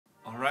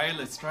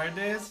Alright, let's try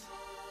this.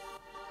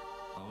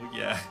 Oh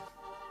yeah.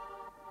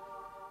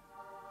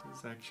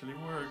 This actually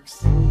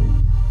works.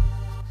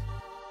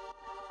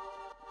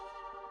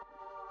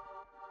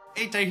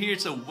 Hey, Ty here,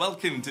 so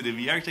welcome to the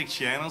VR Tech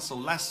channel. So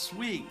last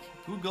week,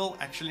 Google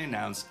actually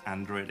announced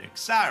Android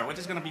XR, which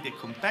is going to be the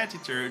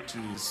competitor to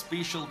the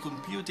spatial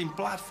computing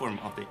platform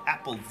of the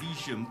Apple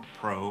Vision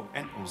Pro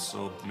and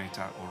also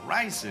Meta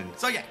Horizon.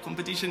 So yeah,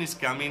 competition is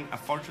coming.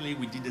 Unfortunately,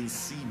 we didn't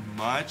see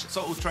much.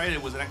 So Hjerde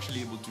wasn't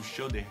actually able to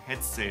show the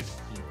headset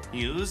in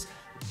news,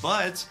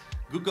 but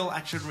Google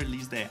actually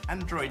released the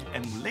Android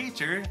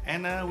emulator,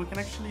 and we can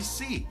actually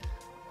see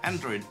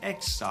Android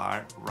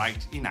XR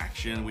right in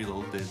action with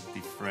all the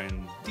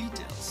different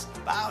details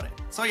about it.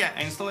 So yeah,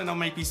 I installed it on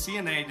my PC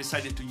and I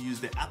decided to use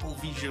the Apple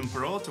Vision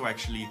Pro to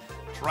actually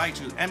try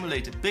to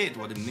emulate a bit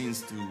what it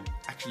means to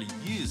actually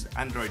use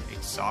Android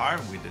XR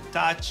with the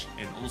touch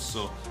and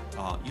also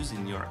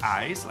using your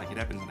eyes like it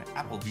happens on the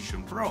Apple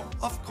Vision Pro,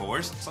 of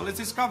course. So let's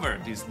discover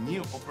this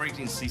new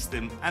operating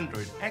system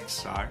Android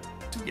XR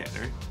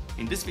together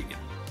in this video.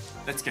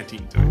 Let's get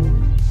into it.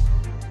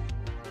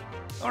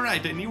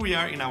 Alright, and here we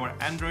are in our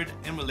Android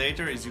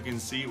emulator. As you can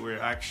see, we're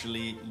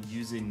actually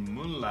using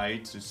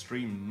Moonlight to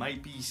stream my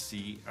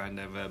PC and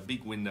have a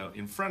big window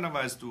in front of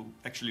us to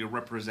actually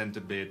represent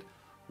a bit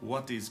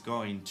what is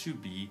going to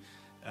be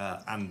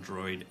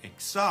Android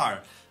XR.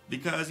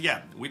 Because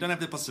yeah, we don't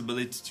have the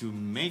possibility to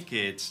make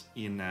it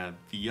in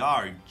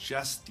VR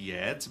just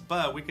yet,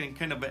 but we can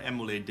kind of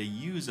emulate the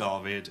use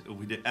of it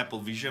with the Apple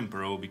Vision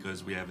Pro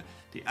because we have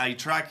the eye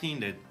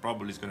tracking that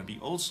probably is going to be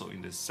also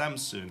in the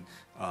Samsung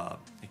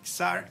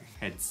XR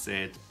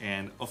headset,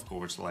 and of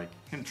course like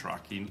hand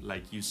tracking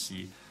like you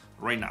see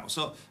right now.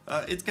 So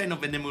it's kind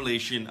of an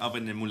emulation of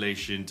an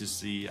emulation to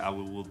see how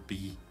it will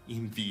be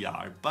in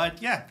VR.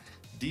 But yeah,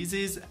 this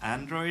is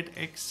Android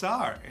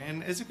XR,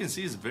 and as you can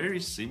see, it's very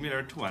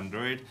similar to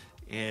Android,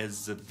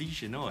 as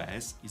Vision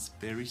OS is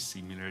very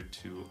similar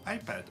to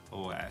iPad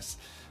OS.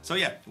 So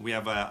yeah, we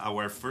have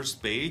our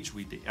first page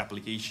with the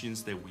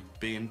applications that we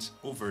pinned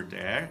over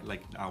there,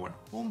 like our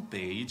home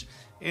page,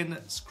 and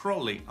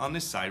scrolling on the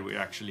side we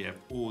actually have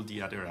all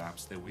the other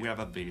apps that we have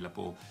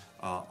available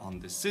on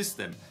the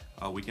system.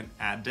 We can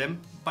add them,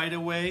 by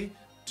the way,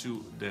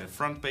 to the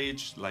front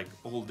page, like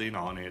holding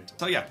on it.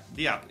 So yeah,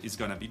 the app is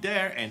gonna be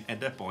there, and at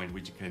that point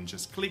we can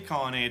just click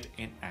on it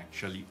and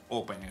actually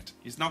open it.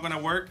 It's not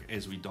gonna work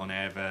as we don't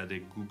have the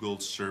Google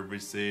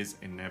services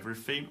and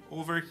everything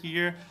over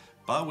here,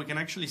 but we can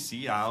actually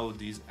see how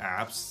these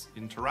apps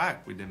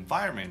interact with the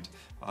environment.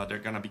 They're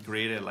gonna be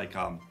created like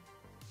on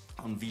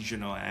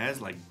Vision OS,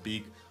 like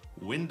big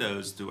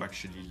windows to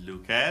actually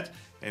look at,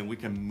 and we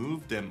can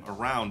move them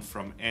around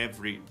from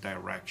every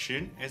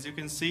direction. As you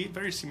can see,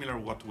 very similar to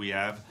what we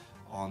have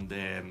on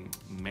the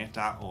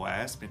Meta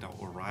OS, Meta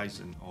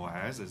Horizon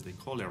OS as they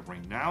call it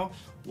right now.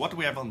 What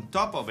we have on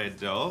top of it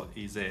though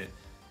is a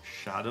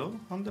shadow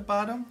on the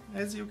bottom,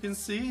 as you can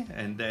see,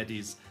 and that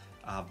is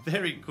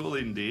very cool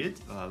indeed,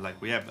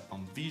 like we have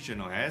on Vision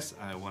OS.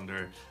 I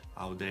wonder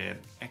how the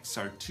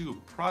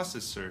XR2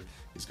 processor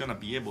is gonna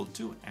be able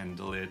to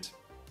handle it.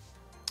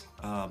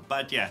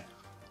 But yeah,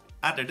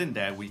 other than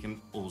that, we can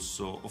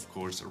also, of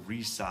course,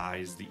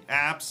 resize the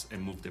apps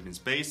and move them in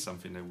space,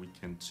 something that we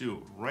can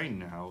do right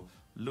now,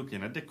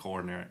 looking at the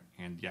corner,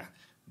 and yeah,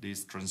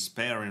 this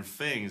transparent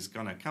thing is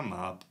gonna come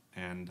up,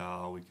 and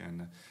we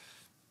can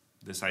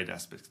decide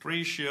aspect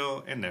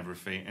ratio and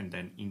everything, and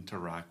then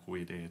interact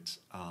with it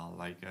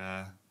like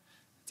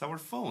it's our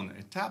phone,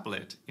 a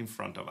tablet in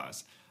front of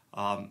us.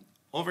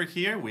 Over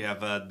here, we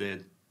have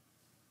the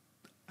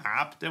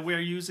app that we are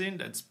using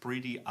that's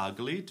pretty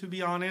ugly, to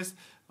be honest.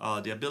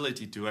 The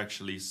ability to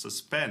actually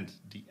suspend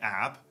the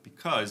app,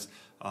 because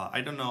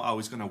I don't know how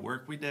it's gonna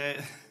work with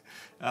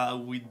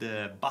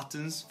the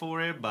buttons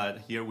for it, but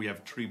here we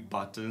have 3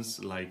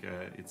 buttons like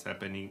it's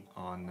happening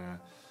on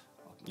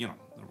you know,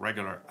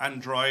 regular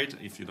Android.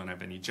 If you don't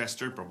have any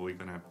gesture, probably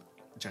gonna have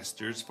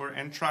gestures for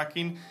hand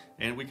tracking,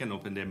 and we can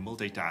open the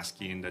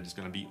multitasking that is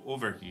gonna be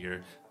over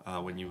here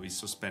when you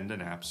suspend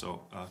an app.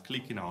 So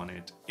clicking on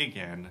it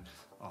again,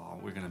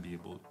 we're gonna be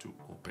able to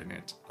open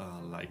it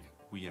like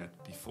we had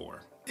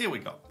before. Here we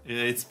go.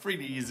 It's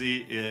pretty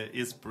easy.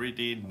 It's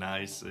pretty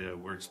nice. It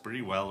works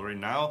pretty well right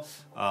now.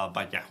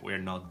 But yeah, we're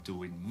not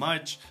doing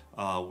much.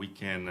 We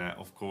can,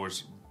 of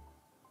course,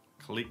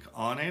 click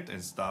on it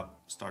and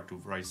start to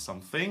write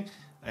something.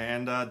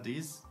 And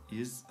this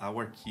is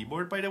our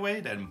keyboard, by the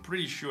way. That I'm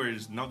pretty sure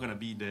is not gonna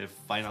be the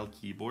final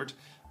keyboard,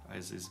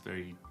 as it's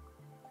very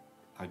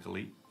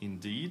ugly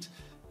indeed.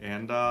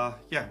 And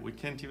yeah, we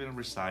can't even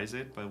resize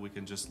it, but we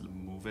can just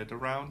move it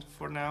around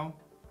for now.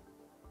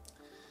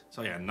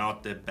 So yeah,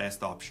 not the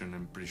best option.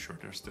 I'm pretty sure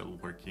they're still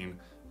working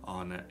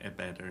on a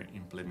better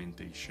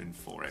implementation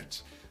for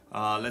it.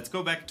 Let's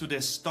go back to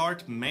the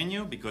start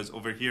menu, because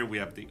over here we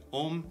have the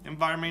home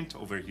environment,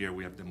 over here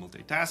we have the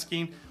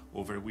multitasking,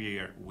 over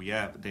here we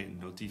have the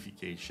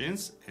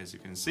notifications, as you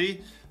can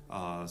see,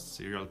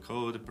 serial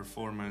code,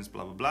 performance,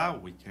 blah, blah, blah.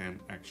 We can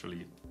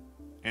actually,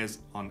 as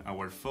on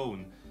our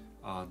phone,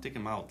 take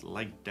them out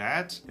like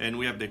that. And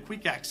we have the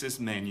quick access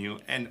menu,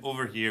 and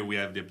over here we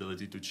have the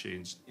ability to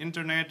change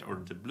internet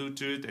or the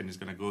Bluetooth, and it's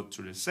gonna go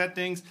through the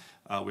settings.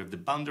 We have the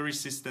boundary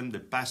system, the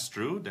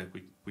pass-through that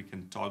we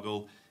can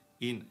toggle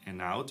in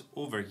and out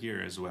over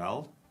here as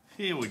well.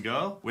 Here we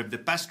go. We have the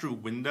pass-through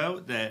window.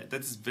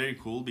 That's very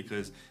cool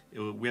because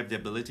we have the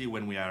ability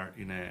when we are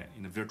in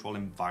a virtual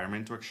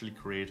environment to actually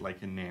create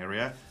like an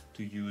area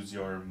to use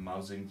your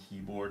mouse and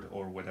keyboard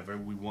or whatever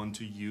we want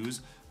to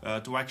use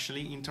to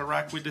actually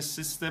interact with the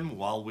system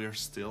while we're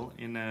still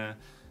in a,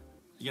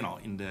 you know,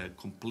 in the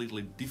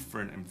completely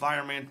different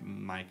environment,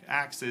 mic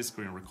access,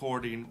 screen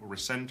recording, or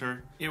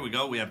recenter. Here we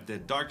go, we have the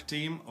dark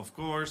theme, of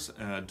course,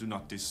 do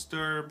not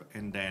disturb,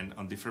 and then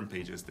on different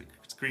pages, the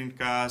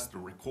screencast, the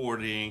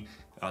recording,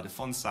 the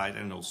font size,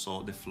 and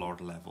also the floor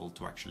level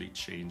to actually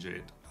change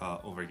it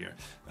over here.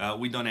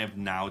 We don't have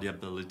now the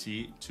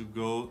ability to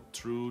go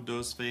through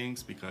those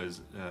things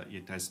because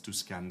it has to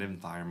scan the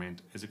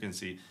environment, as you can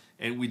see,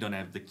 and we don't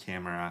have the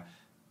camera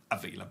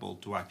available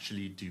to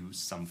actually do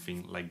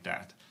something like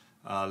that.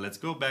 Let's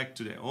go back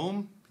to the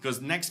home,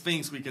 because next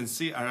things we can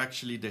see are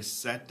actually the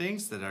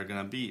settings that are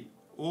gonna be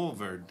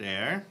over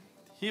there.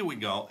 Here we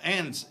go,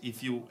 and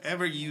if you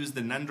ever used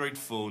an Android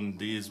phone,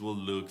 this will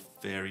look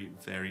very,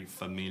 very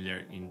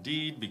familiar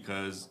indeed,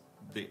 because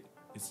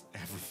it's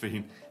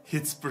everything.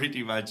 It's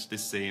pretty much the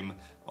same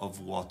of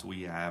what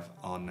we have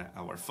on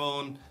our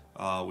phone,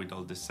 with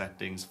all the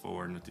settings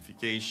for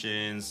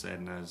notifications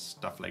and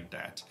stuff like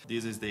that.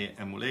 This is the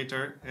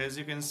emulator, as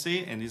you can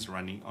see, and is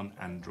running on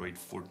Android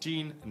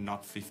 14,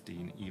 not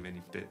 15, even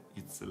if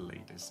it's the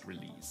latest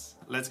release.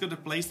 Let's go to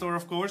Play Store,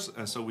 of course,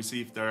 so we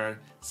see if there are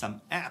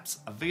some apps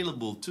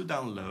available to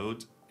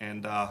download.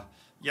 And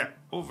yeah,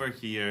 over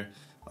here,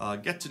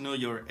 get to know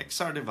your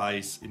XR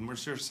device,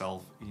 immerse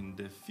yourself in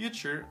the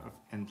future of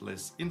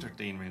endless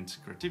entertainment,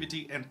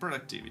 creativity, and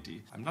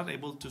productivity. I'm not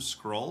able to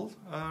scroll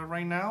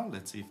right now.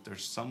 Let's see if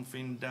there's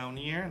something down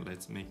here.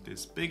 Let's make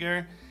this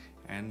bigger.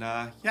 And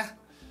yeah,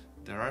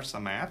 there are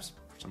some apps.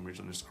 For some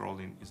reason the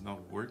scrolling is not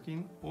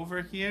working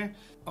over here.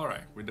 All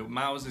right, with the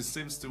mouse it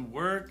seems to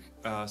work.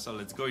 So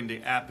let's go in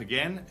the app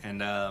again, and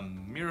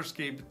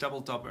Mirrorscape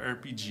Tabletop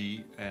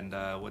RPG, and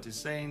what it's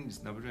saying is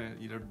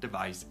your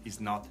device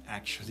is not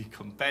actually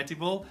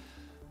compatible.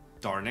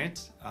 Darn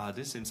it.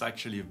 This seems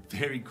actually a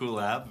very cool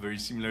app, very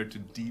similar to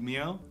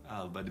Demio,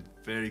 but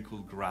very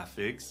cool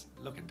graphics.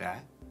 Look at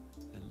that.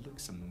 It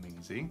looks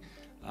amazing.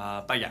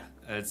 But yeah,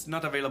 it's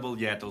not available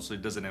yet. Also,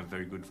 it doesn't have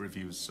very good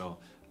reviews, so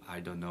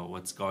I don't know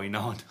what's going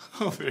on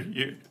over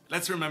here.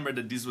 Let's remember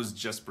that this was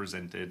just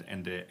presented,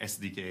 and the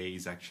SDK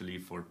is actually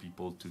for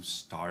people to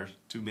start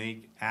to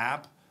make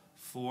app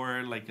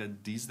for like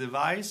this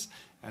device.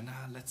 And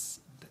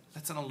let's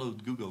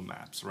download Google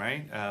Maps,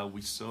 right?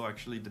 We saw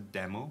actually the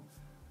demo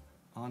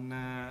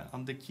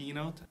on the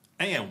keynote.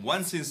 And yeah,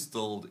 once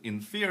installed, in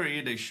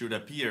theory, they should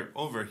appear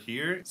over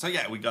here. So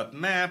yeah, we got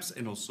Maps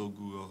and also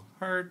Google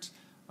Earth.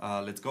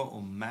 Let's go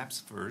on Maps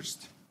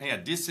first. And yeah,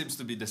 this seems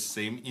to be the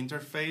same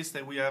interface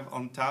that we have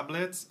on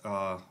tablets.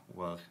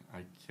 Well,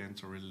 I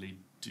can't really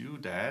do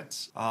that.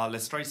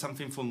 Let's try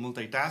something for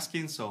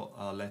multitasking. So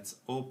let's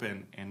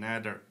open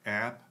another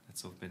app.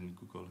 Let's open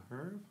Google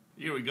Earth.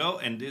 Here we go,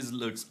 and this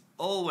looks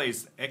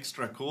always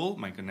extra cool.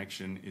 My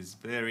connection is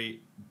very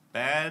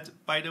bad,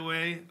 by the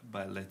way,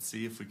 but let's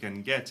see if we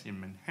can get in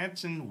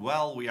Manhattan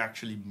while we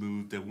actually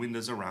move the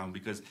windows around,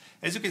 because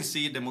as you can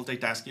see, the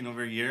multitasking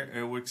over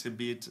here works a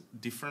bit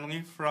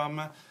differently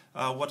from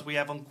what we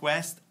have on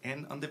Quest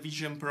and on the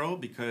Vision Pro,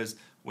 because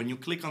when you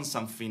click on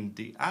something,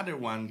 the other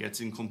one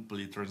gets in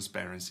complete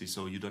transparency,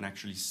 so you don't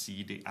actually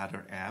see the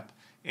other app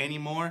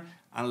anymore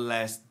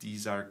unless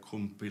these are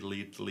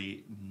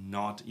completely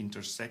not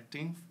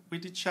intersecting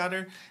with each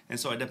other. And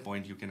so at that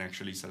point you can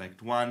actually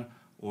select one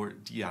or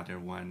the other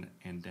one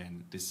and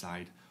then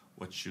decide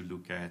what you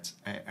look at.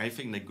 I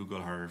think that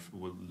Google Earth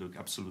will look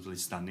absolutely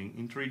stunning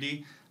in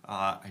 3D.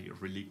 I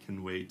really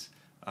can't wait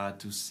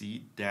to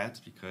see that,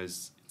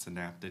 because it's an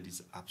app that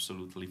is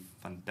absolutely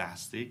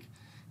fantastic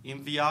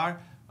in VR.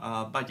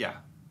 But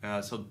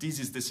yeah, so this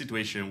is the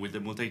situation with the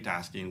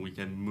multitasking. We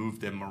can move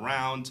them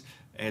around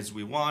as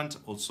we want,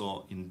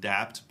 also in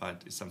depth,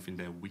 but it's something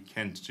that we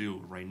can't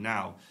do right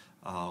now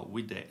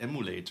with the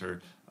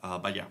emulator.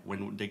 But yeah,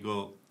 when they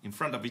go in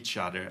front of each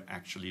other,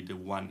 actually the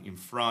one in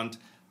front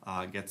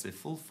gets a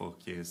full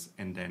focus,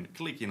 and then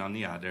clicking on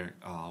the other,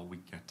 we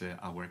get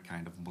our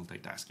kind of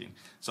multitasking.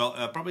 So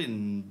probably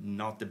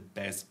not the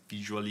best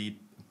visually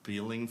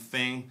appealing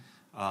thing,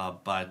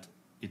 but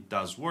it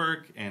does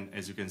work. And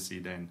as you can see,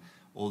 then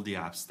all the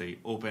apps stay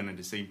open at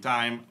the same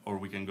time, or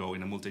we can go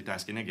in a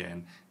multitasking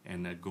again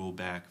and go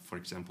back, for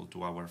example,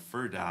 to our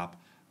third app,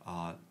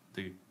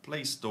 the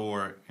Play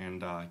Store,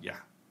 and yeah,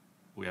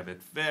 we have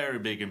it very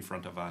big in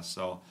front of us.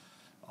 So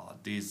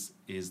this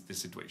is the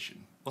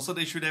situation. Also,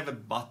 they should have a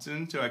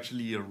button to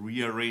actually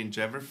rearrange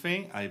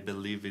everything. I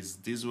believe it's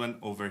this one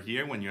over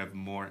here when you have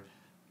more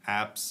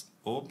apps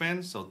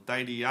open. So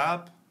tidy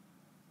up.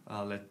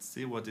 Let's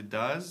see what it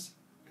does.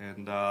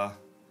 And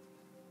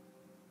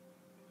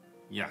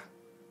yeah,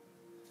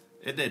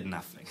 it did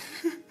nothing.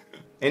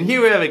 And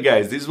here we have it,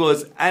 guys. This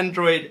was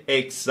Android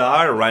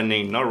XR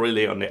running not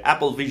really on the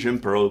Apple Vision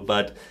Pro,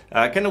 but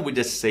kind of with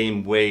the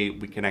same way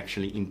we can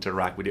actually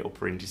interact with the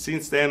operating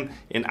system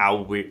and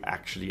how we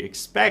actually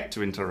expect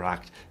to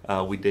interact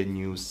with the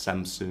new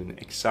Samsung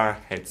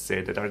XR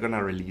headset that are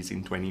gonna release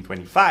in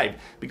 2025.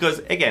 Because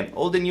again,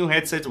 all the new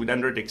headsets with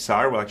Android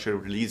XR will actually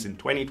release in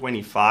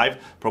 2025.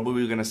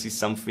 Probably we're gonna see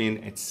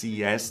something at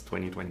CES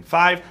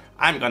 2025.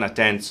 I'm gonna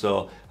attend,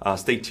 so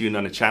stay tuned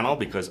on the channel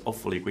because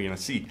hopefully we're gonna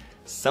see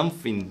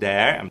something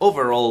there. And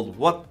overall,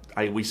 what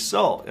we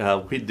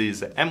saw with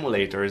this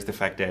emulator is the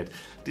fact that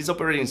this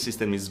operating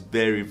system is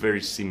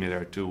very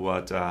similar to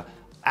what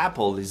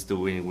Apple is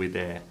doing with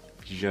the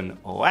Vision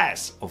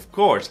OS, of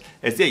course,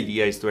 as the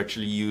idea is to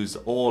actually use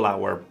all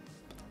our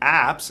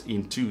apps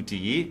in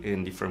 2D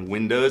in different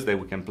windows that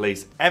we can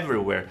place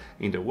everywhere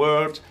in the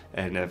world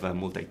and have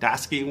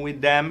multitasking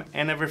with them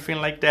and everything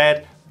like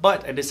that.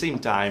 But at the same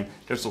time,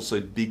 there's also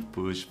a big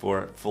push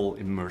for full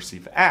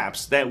immersive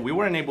apps that we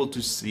weren't able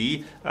to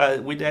see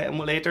with the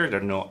emulator. There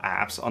are no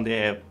apps on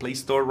the Play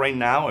Store right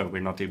now, and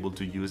we're not able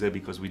to use it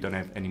because we don't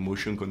have any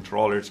motion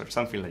controllers or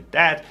something like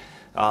that.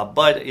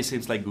 But it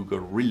seems like Google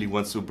really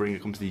wants to bring a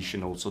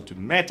competition also to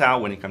Meta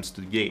when it comes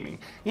to gaming.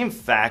 In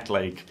fact,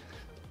 like,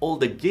 all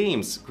the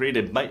games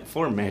created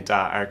for Meta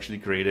are actually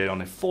created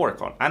on a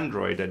fork on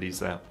Android that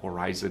is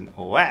Horizon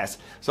OS.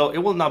 So it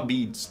will not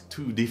be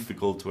too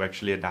difficult to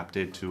actually adapt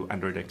it to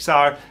Android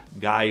XR.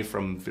 Guy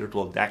from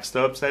Virtual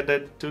Desktop said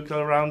that it took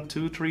around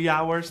 2-3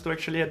 hours to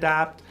actually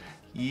adapt.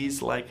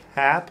 He's like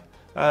happy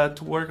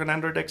to work on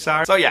Android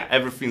XR. So yeah,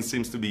 everything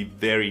seems to be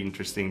very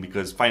interesting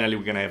because finally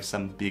we're gonna have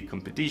some big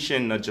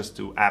competition, not just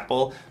to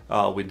Apple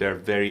with their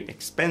very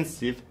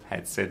expensive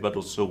headset, but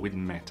also with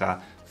Meta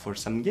for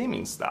some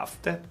gaming stuff.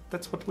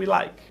 That's what we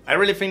like. I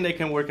really think they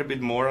can work a bit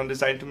more on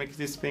design to make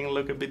this thing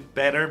look a bit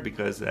better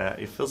because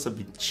it feels a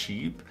bit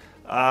cheap.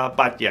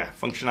 But yeah,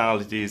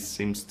 functionality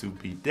seems to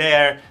be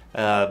there.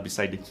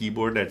 Beside the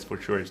keyboard, that's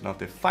for sure it's not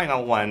the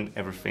final one.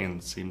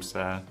 Everything seems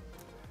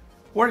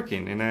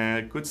working in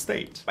a good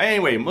state. But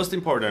anyway, most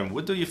important,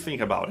 what do you think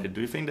about it?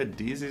 Do you think that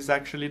this is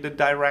actually the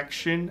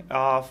direction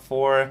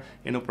for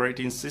an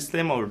operating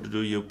system, or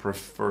do you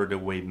prefer the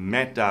way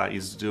Meta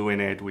is doing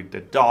it with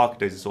the dock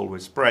that is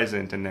always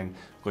present and then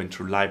going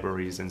through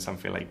libraries and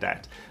something like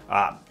that?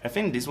 I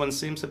think this one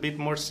seems a bit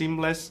more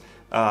seamless.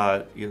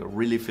 It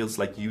really feels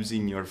like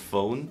using your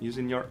phone,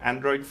 using your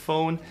Android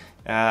phone,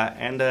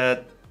 and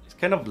it's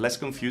kind of less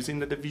confusing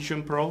than the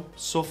Vision Pro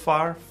so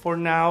far for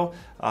now,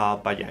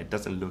 but yeah, it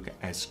doesn't look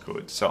as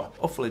good, so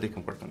hopefully they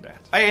can work on that.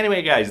 But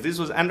anyway, guys, this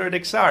was Android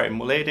XR,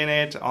 emulating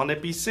it on the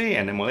PC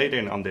and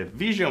emulating on the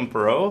Vision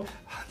Pro.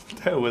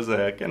 That was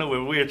a kind of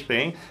a weird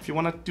thing. If you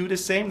want to do the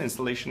same, the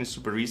installation is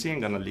super easy. I'm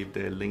gonna leave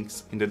the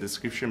links in the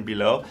description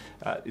below.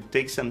 It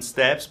takes some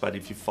steps, but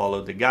if you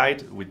follow the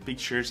guide with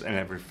pictures and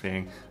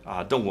everything,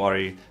 don't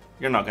worry,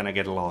 you're not gonna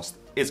get lost.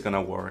 It's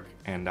gonna work.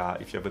 And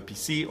if you have a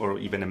PC or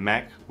even a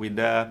Mac with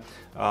the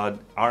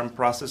ARM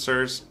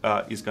processors,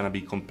 it's gonna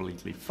be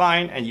completely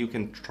fine. And you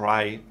can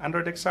try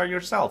Android XR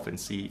yourself and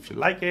see if you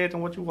like it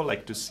and what you would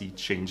like to see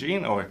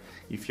changing. Or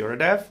if you're a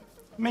dev,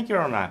 make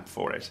your own app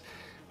for it.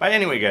 But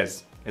anyway,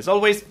 guys, as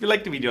always, if you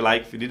liked the video,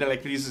 like. If you didn't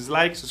like the video,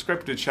 dislike. Subscribe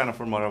to the channel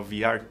for more of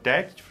VR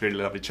tech. If you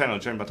really love the channel,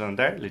 join button on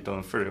there. Later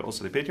on further,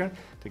 also the Patreon.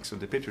 Thanks to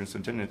the patrons to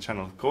join the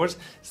channel, of course.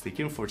 Stay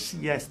tuned for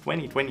CES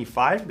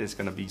 2025. That's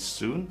gonna be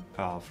soon,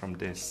 from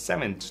the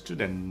 7th to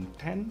the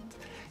 10th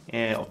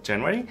of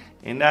January.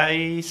 And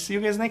I see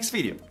you guys next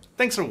video.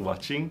 Thanks for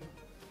watching.